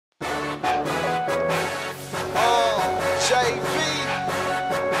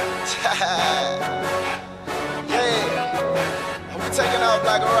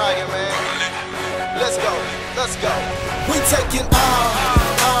taking off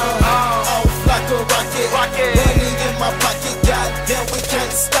like a rocket. Money in my pocket, goddamn, we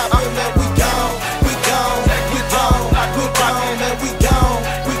can't stop it, man. We gone, we gone, we gone, we gone, man. We gone,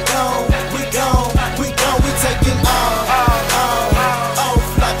 we gone, we gone, we gone. We taking off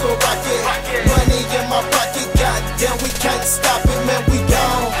like a rocket. Money in my pocket, goddamn, we can't stop it, man. We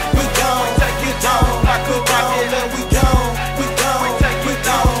gone, we gone, we gone, we gone, man. We gone, we gone, we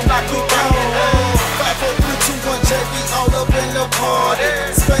gone, we gone. 54321 JB all up in the party.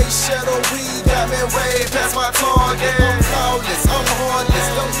 Space shuttle, we got me way past my target. I'm flawless, I'm heartless,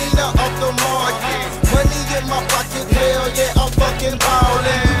 don't need her off the market. Money in my pocket, hell yeah, I'm fucking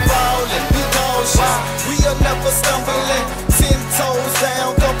ballin'. We ballin', we cautious, we are never stumbling. 10 toes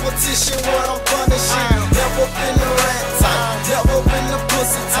down, competition, what I'm punishing. Never been a rat type, never been a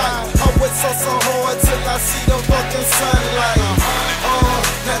pussy type. Always hustle hard till I see the fucking sunlight.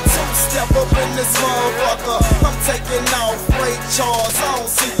 Now two-step up in this motherfucker, I'm taking off freight charge. I don't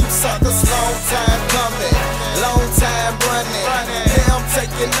see you suckers, long time coming, long time running. Yeah, I'm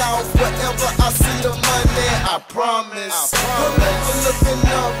taking off wherever I see the money, I promise. Remember looking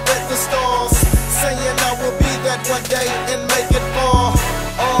up at the stars, saying I will be that one day and make it far.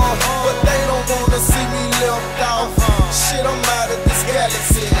 But they don't wanna see me lift off. Shit, I'm out of this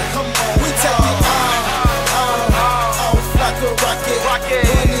galaxy. Come on, we taking off like a rocket.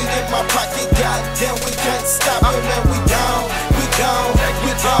 Money in my pocket, goddamn, we can't stop it, man. We gone, we gone,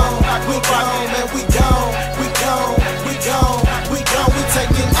 we gone, we gone, man. We gone, we gone, we gone, we gone. We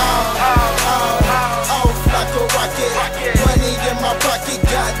taking off like a rocket. Money in my pocket,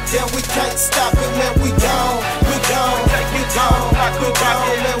 goddamn, we can't stop it, man. We gone, we gone, we gone, we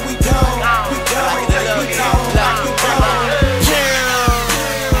gone, man. We gone, we gone, we gone, we gone.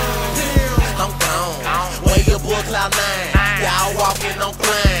 I'm gone, way above cloud nine. Y'all walking on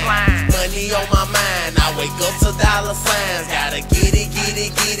climb. Money on my mind, I wake up to dollar signs. Gotta get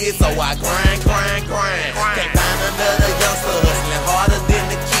it, so I grind. Can't find another youngster hustling harder than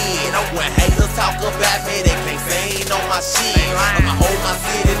the kid. When haters talk about me, they can't say ain't on my shit. I'ma hold my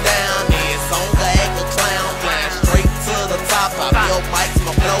city down, and it's on the act of clown. Flying straight to the top, I build mics,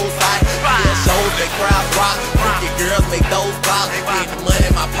 my flows high. Yeah, shows, they crowd rock. Freaky girls make those pop. Getting money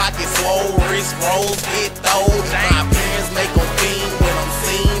in my pocket, swole, wrist rolls, get those. My appearance make them fiend when I'm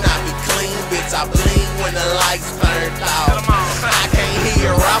seen. I be clean, bitch, I bling when the lights turned off. I can't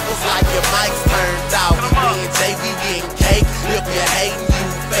hear rappers like your mic's turned off. Me and JB getting cake, if you hating, you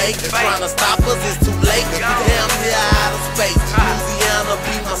fake. Tryna stop us is